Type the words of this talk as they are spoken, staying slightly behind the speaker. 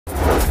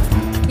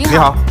你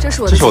好，这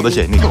是我的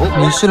简历。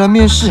你是来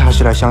面试还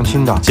是来相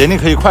亲的？简历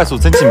可以快速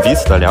增进彼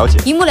此的了解，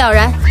一目了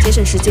然，节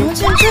省时间。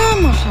条件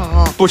这么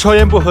好，不抽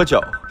烟不喝酒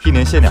，1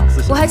年限2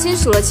次。我还签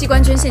署了器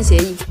官捐献协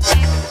议。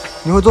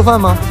你会做饭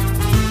吗？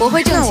我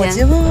会挣钱。那我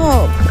结婚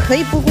后可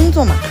以不工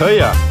作吗？可以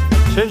啊，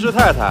全职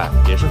太太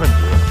也是份职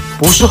业。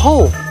不是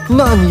后，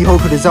那你以后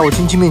可得在我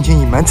亲戚面前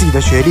隐瞒自己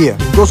的学历，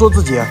顶多说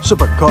自己是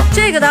本科。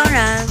这个当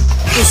然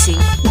不行。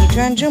你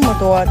赚这么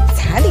多，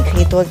彩礼可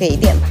以多给一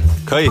点吧？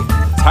可以，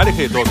彩礼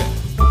可以多给，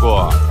不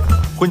过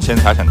婚前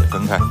财产得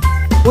分开。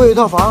我有一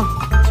套房，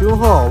结婚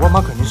后爸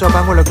妈肯定是要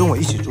搬过来跟我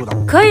一起住的。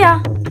可以啊，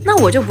那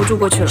我就不住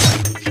过去了。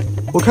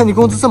我看你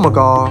工资这么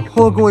高，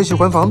后跟我一起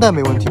还房贷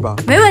没问题吧？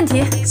没问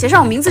题，写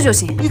上我名字就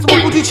行。你怎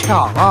么不去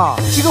抢啊？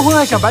结个婚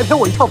还想白嫖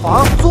我一套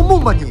房，做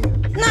梦吧你！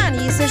那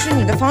你意思是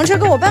你的房车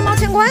跟我半毛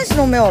钱关系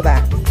都没有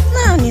呗？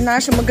那你拿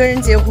什么跟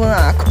人结婚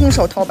啊？空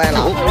手套白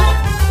狼。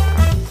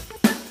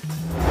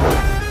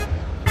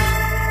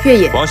月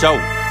野，王小五，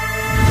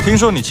听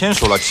说你签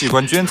署了器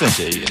官捐赠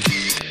协议。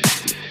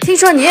听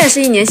说你也是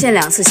1年限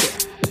2次血，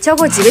交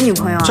过几个女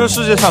朋友啊？这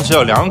世界上只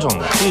有2种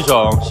人，一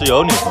种是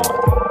有女朋友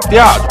的，第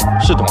2种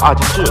是懂二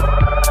进制的。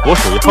我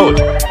属于后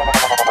者。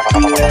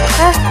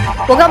哎，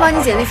我刚把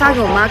你简历发给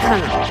我妈看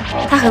了，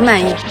她很满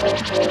意。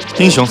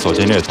英雄所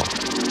见略同。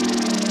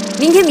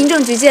明天民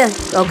政局见，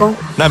老公。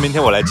那明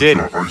天我来接你，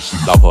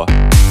老婆。